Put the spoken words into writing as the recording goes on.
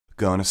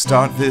Gonna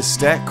start this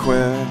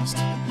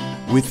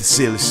StatQuest with a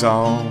silly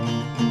song.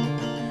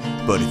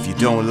 But if you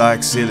don't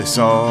like silly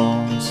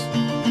songs,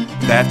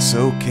 that's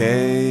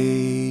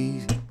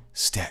okay.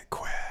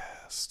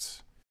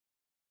 StatQuest.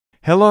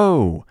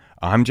 Hello,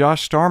 I'm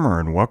Josh Starmer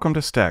and welcome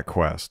to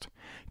StatQuest.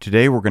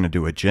 Today we're going to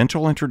do a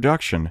gentle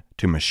introduction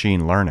to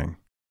machine learning.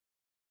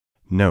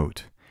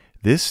 Note,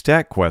 this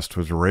StatQuest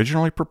was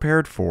originally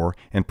prepared for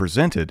and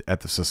presented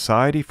at the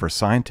Society for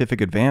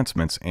Scientific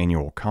Advancement's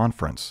annual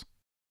conference.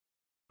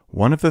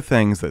 One of the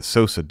things that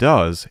SOSA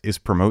does is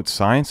promote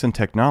science and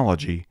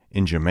technology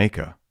in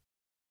Jamaica.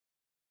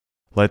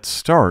 Let's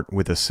start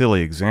with a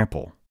silly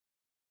example.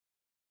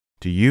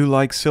 Do you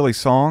like silly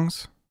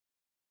songs?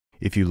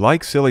 If you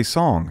like silly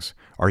songs,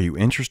 are you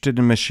interested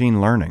in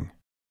machine learning?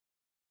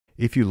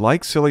 If you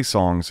like silly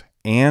songs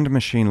and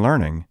machine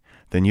learning,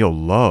 then you'll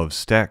love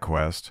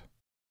StatQuest.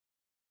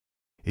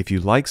 If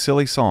you like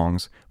silly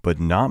songs but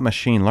not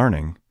machine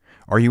learning,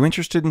 are you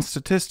interested in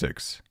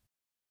statistics?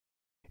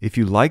 If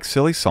you like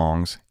silly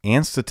songs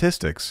and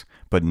statistics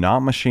but not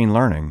machine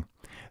learning,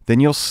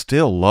 then you'll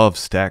still love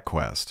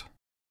StatQuest.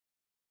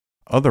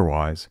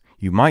 Otherwise,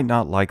 you might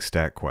not like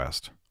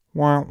StatQuest.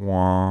 Wah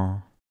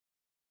wah.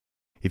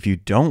 If you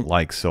don't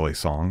like silly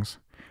songs,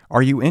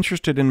 are you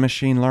interested in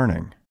machine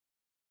learning?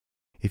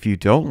 If you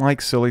don't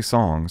like silly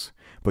songs,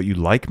 but you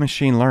like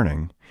machine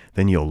learning,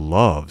 then you'll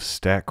love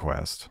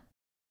StatQuest.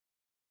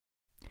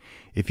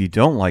 If you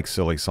don't like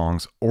silly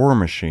songs or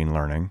machine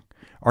learning,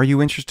 are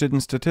you interested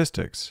in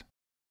statistics?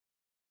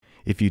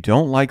 If you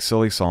don't like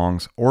silly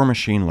songs or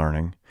machine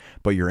learning,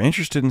 but you're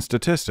interested in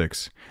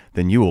statistics,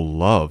 then you will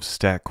love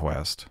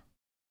StatQuest.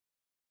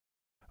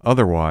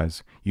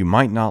 Otherwise, you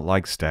might not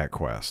like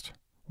StatQuest.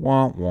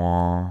 Wah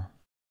wah.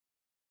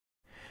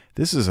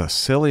 This is a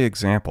silly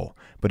example,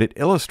 but it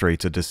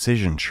illustrates a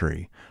decision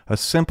tree, a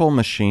simple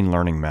machine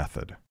learning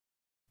method.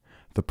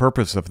 The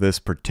purpose of this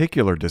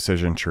particular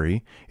decision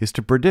tree is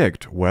to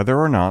predict whether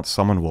or not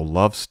someone will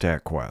love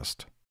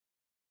StatQuest.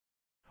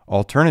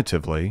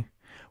 Alternatively,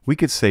 we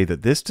could say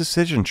that this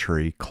decision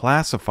tree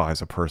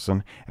classifies a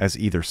person as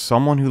either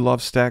someone who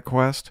loves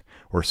StatQuest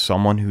or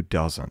someone who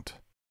doesn't.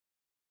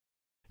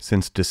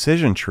 Since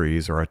decision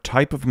trees are a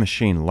type of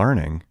machine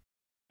learning,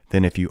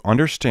 then if you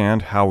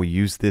understand how we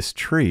use this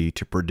tree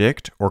to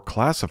predict or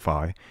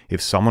classify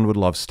if someone would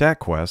love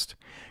StatQuest,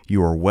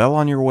 you are well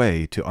on your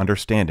way to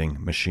understanding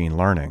machine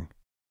learning.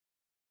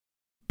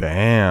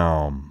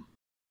 Bam!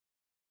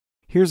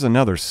 Here's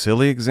another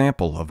silly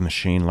example of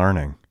machine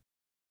learning.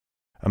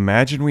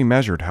 Imagine we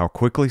measured how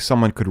quickly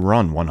someone could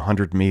run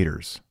 100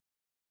 meters,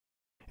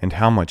 and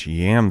how much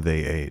yam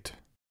they ate.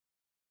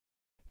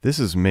 This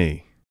is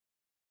me.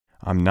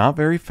 I'm not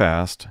very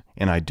fast,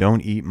 and I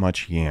don't eat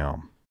much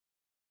yam.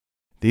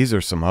 These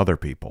are some other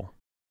people.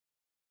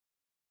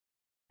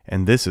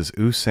 And this is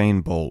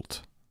Usain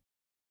Bolt.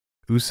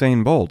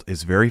 Usain Bolt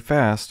is very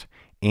fast,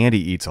 and he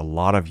eats a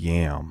lot of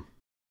yam.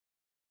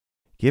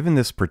 Given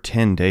this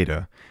pretend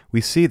data, we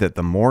see that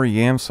the more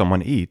yam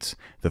someone eats,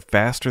 the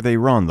faster they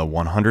run the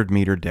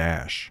 100-meter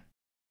dash.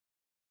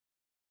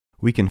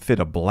 We can fit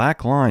a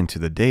black line to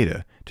the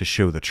data to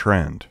show the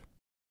trend.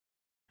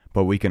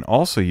 But we can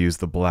also use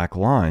the black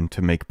line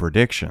to make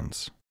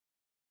predictions.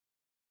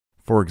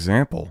 For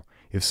example,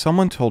 if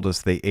someone told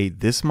us they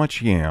ate this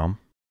much yam,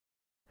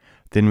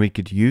 then we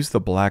could use the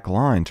black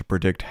line to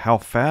predict how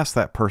fast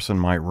that person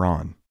might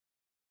run.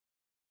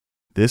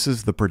 This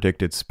is the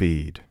predicted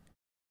speed.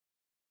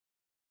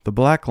 The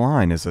black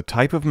line is a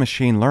type of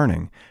machine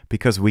learning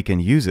because we can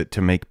use it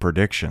to make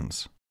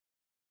predictions.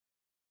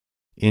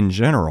 In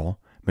general,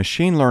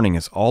 machine learning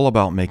is all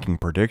about making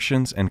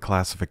predictions and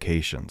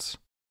classifications.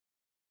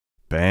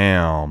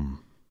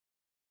 Bam!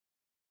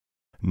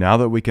 Now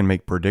that we can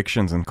make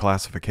predictions and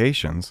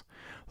classifications,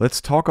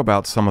 let's talk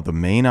about some of the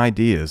main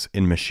ideas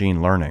in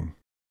machine learning.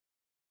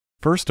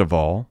 First of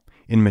all,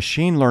 in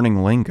machine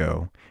learning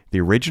lingo,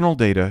 the original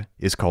data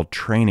is called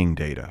training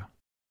data.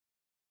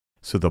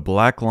 So the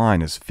black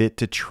line is fit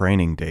to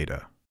training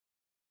data.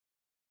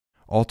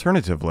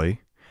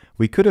 Alternatively,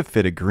 we could have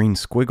fit a green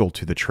squiggle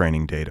to the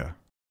training data.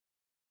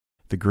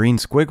 The green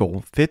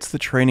squiggle fits the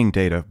training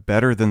data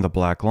better than the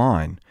black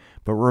line,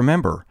 but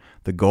remember,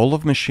 the goal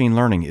of machine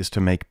learning is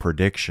to make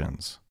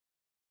predictions.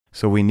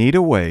 So we need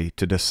a way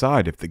to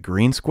decide if the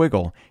green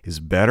squiggle is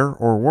better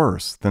or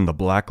worse than the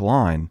black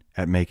line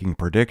at making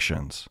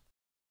predictions.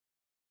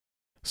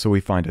 So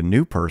we find a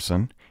new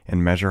person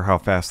and measure how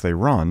fast they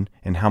run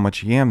and how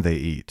much yam they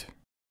eat.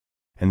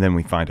 And then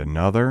we find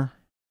another,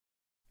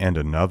 and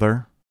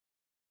another,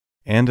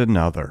 and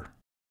another.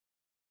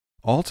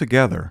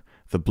 Altogether,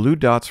 the blue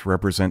dots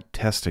represent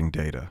testing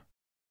data.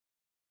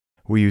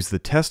 We use the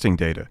testing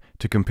data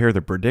to compare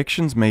the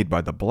predictions made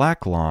by the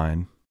black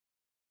line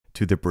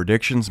to the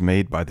predictions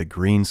made by the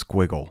green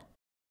squiggle.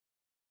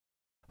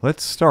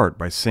 Let's start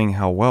by seeing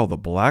how well the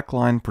black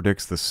line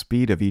predicts the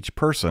speed of each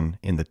person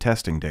in the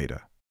testing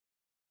data.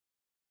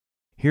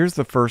 Here's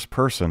the first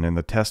person in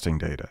the testing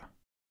data.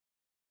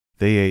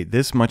 They ate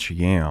this much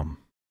yam,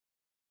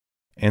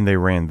 and they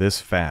ran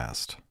this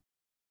fast.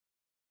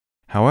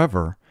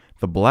 However,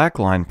 the black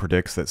line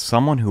predicts that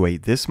someone who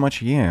ate this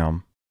much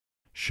yam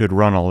should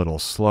run a little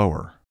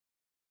slower.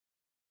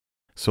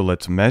 So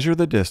let's measure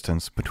the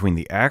distance between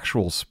the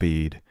actual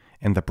speed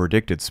and the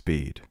predicted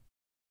speed,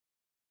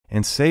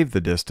 and save the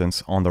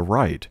distance on the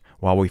right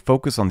while we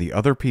focus on the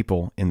other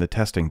people in the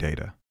testing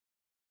data.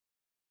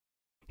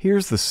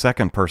 Here's the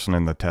second person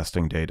in the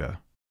testing data.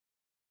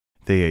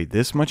 They ate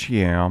this much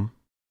yam,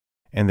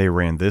 and they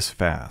ran this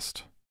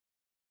fast.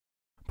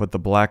 But the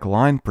black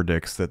line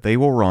predicts that they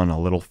will run a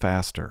little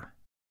faster.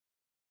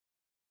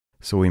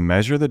 So we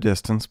measure the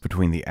distance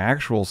between the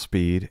actual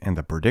speed and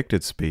the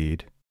predicted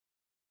speed,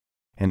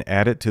 and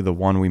add it to the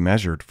one we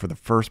measured for the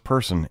first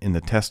person in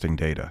the testing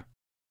data.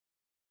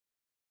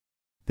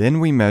 Then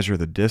we measure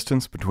the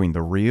distance between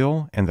the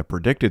real and the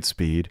predicted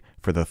speed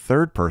for the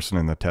third person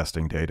in the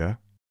testing data,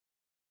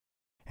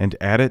 and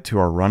add it to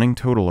our running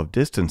total of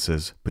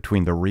distances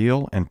between the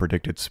real and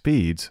predicted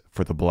speeds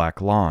for the black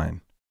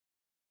line.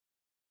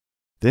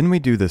 Then we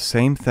do the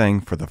same thing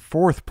for the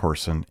fourth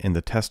person in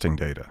the testing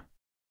data,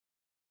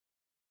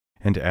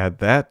 and add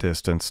that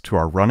distance to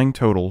our running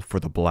total for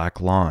the black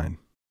line.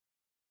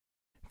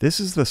 This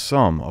is the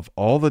sum of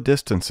all the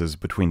distances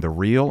between the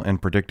real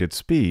and predicted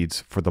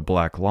speeds for the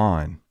black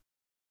line.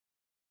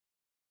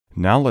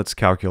 Now let's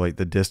calculate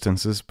the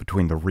distances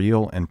between the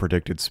real and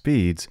predicted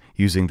speeds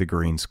using the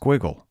green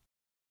squiggle.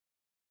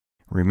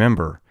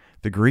 Remember,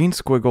 the green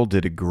squiggle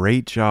did a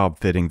great job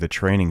fitting the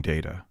training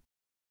data.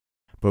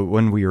 But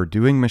when we are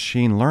doing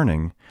machine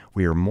learning,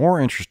 we are more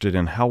interested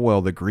in how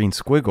well the green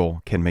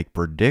squiggle can make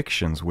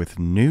predictions with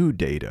new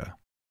data.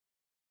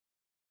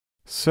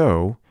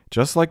 So,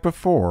 just like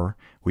before,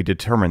 we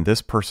determine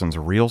this person's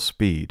real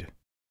speed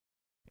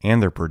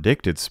and their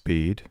predicted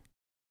speed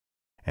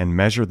and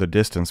measure the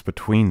distance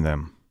between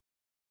them.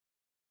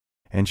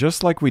 And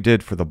just like we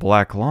did for the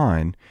black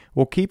line,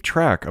 we'll keep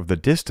track of the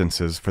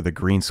distances for the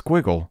green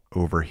squiggle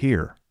over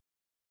here.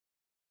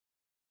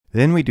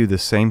 Then we do the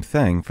same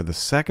thing for the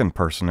second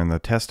person in the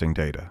testing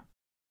data,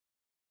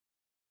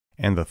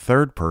 and the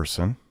third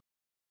person,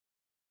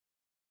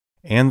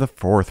 and the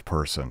fourth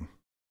person.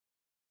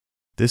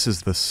 This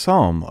is the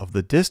sum of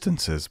the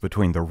distances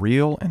between the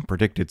real and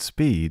predicted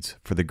speeds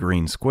for the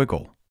green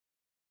squiggle.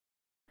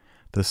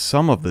 The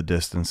sum of the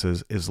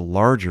distances is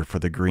larger for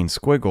the green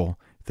squiggle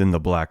than the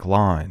black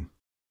line.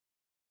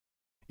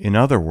 In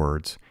other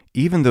words,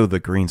 even though the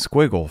green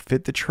squiggle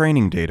fit the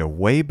training data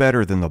way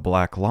better than the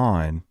black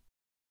line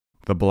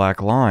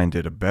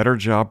did a better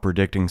job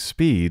predicting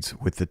speeds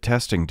with the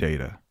testing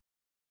data.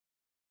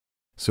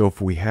 So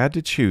if we had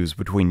to choose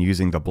between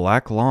using the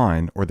black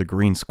line or the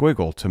green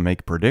squiggle to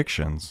make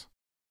predictions,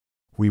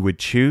 we would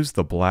choose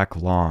the black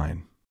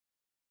line.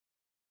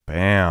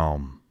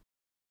 Bam!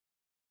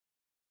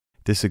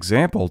 This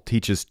example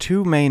teaches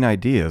two main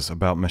ideas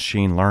about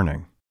machine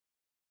learning.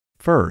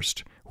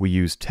 First, we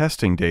use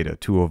testing data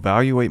to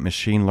evaluate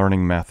machine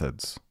learning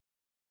methods.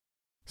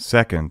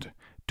 Second,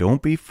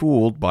 don't be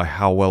fooled by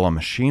how well a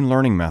machine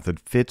learning method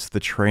fits the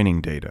training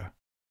data.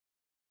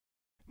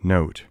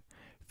 Note,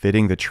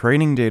 fitting the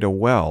training data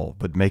well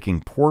but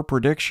making poor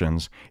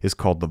predictions is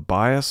called the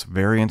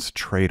bias-variance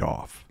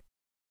trade-off.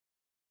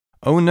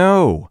 Oh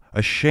no,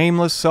 a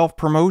shameless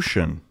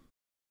self-promotion!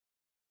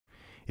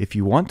 If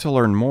you want to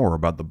learn more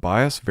about the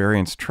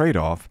bias-variance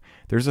trade-off,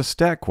 there's a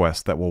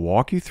StatQuest that will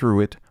walk you through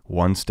it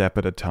one step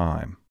at a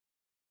time.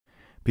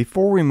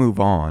 Before we move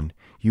on,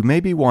 you may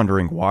be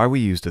wondering why we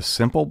used a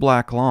simple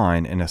black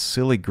line and a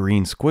silly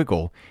green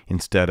squiggle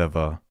instead of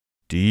a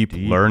deep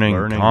learning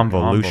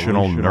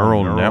convolutional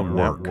neural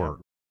network.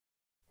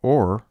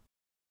 Or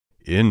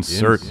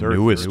insert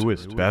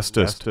newest,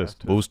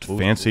 bestest, most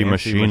fancy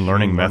machine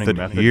learning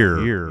method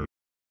here.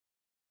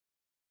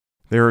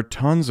 There are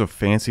tons of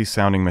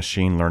fancy-sounding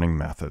machine learning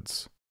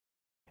methods,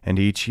 and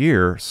each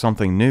year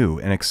something new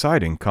and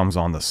exciting comes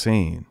on the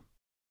scene.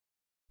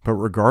 But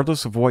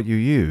regardless of what you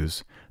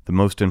use, the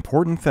most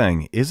important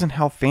thing isn't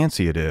how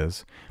fancy it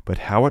is, but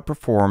how it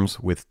performs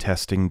with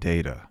testing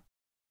data.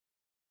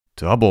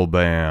 Double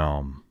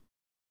bam!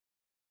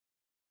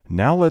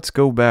 Now let's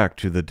go back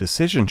to the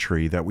decision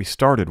tree that we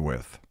started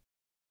with.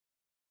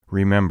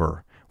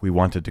 Remember, we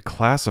wanted to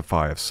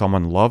classify if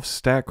someone loves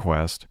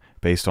StatQuest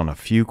based on a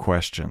few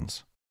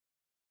questions.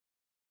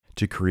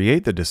 To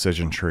create the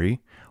decision tree,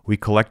 we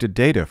collected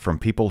data from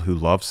people who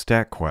love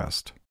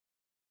StatQuest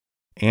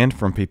and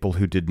from people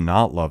who did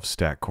not love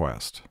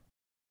StatQuest.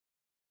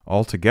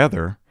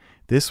 Altogether,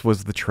 this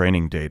was the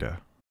training data.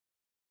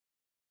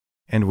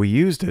 And we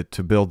used it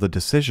to build the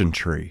decision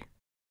tree.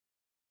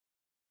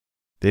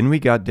 Then we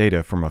got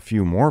data from a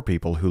few more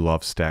people who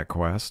love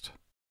StatQuest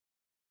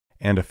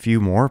and a few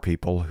more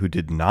people who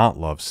did not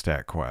love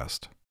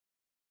StatQuest.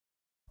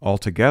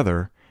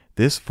 Altogether,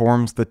 this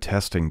forms the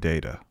testing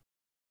data.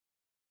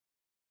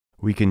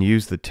 We can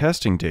use the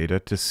testing data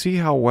to see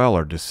how well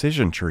our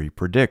decision tree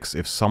predicts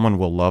if someone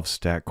will love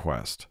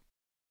StatQuest.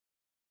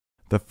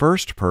 The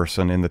first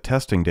person in the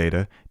testing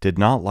data did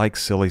not like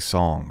silly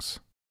songs,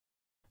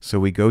 so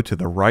we go to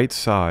the right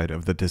side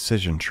of the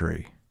decision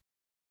tree.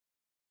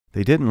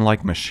 They didn't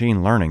like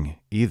machine learning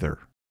either,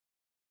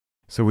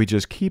 So we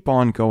just keep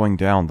on going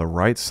down the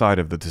right side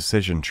of the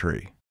decision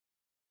tree.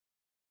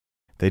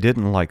 They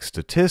didn't like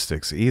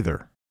statistics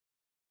either.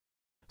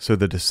 So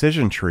the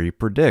decision tree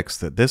predicts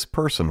that this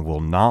person will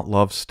not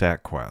love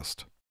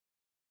StatQuest.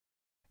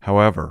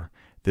 However,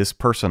 this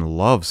person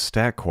loves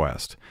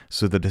StatQuest,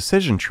 so the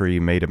decision tree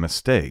made a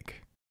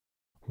mistake.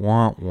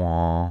 Wah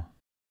wah.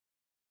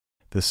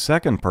 The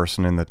second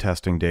person in the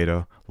testing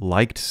data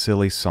liked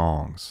silly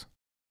songs.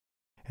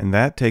 And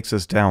that takes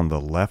us down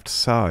the left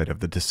side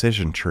of the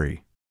decision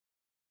tree.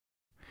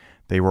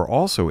 They were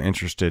also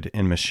interested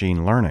in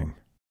machine learning.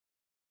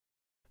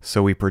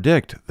 So we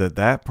predict that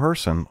that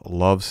person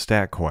loves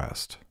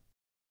StatQuest.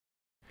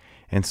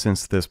 And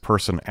since this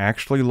person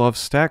actually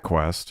loves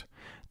StatQuest,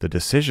 the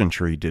decision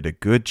tree did a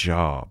good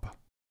job.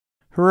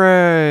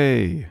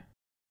 Hooray!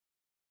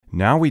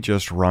 Now we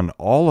just run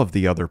all of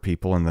the other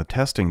people in the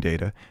testing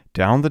data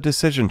down the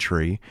decision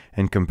tree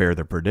and compare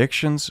the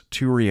predictions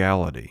to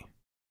reality.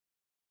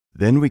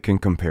 Then we can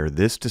compare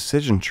this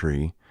decision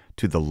tree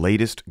to the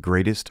latest,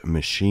 greatest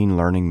machine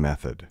learning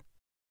method.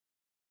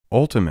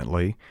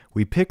 Ultimately,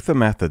 we pick the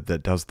method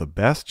that does the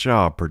best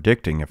job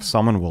predicting if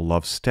someone will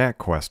love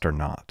StatQuest or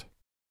not.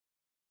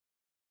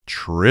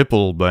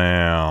 Triple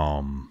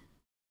bam!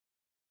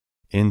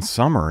 In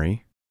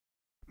summary,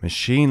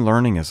 machine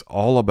learning is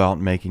all about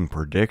making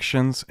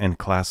predictions and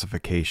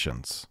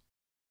classifications.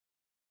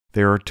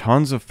 There are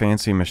tons of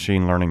fancy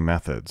machine learning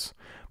methods,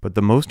 but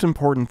the most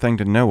important thing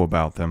to know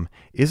about them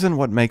isn't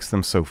what makes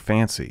them so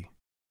fancy.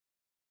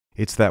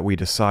 It's that we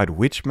decide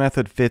which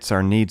method fits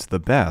our needs the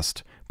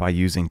best by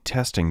using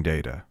testing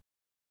data.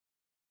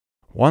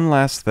 One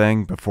last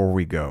thing before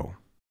we go.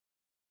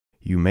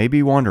 You may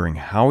be wondering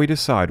how we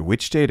decide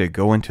which data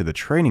go into the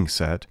training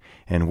set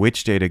and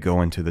which data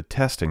go into the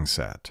testing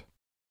set.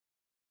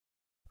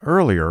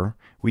 Earlier,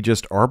 we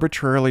just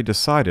arbitrarily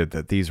decided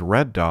that these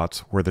red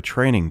dots were the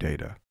training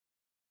data.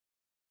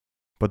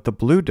 But the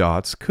blue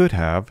dots could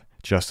have,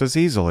 just as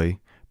easily,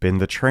 been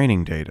the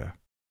training data.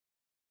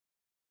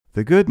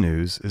 The good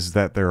news is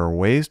that there are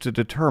ways to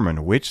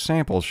determine which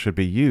samples should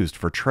be used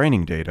for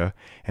training data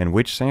and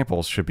which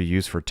samples should be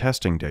used for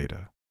testing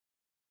data.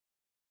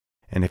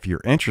 And if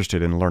you're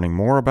interested in learning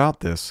more about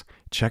this,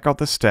 check out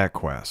the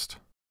StatQuest.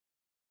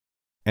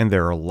 And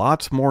there are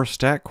lots more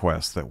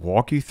StatQuests that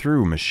walk you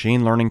through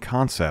machine learning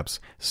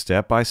concepts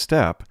step by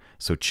step,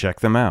 so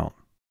check them out.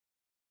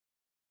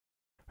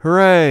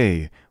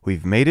 Hooray!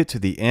 We've made it to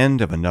the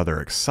end of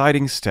another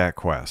exciting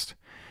StatQuest.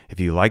 If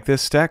you like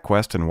this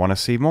StatQuest and want to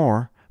see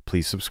more,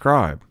 please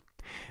subscribe.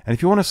 And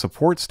if you want to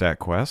support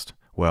StatQuest,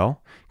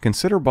 well,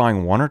 consider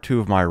buying one or two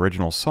of my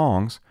original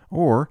songs,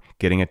 or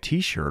getting a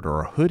t-shirt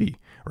or a hoodie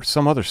or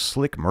some other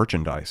slick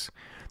merchandise.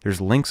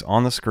 There's links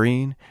on the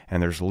screen,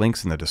 and there's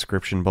links in the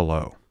description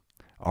below.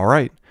 All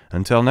right,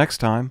 until next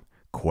time,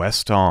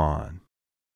 quest on!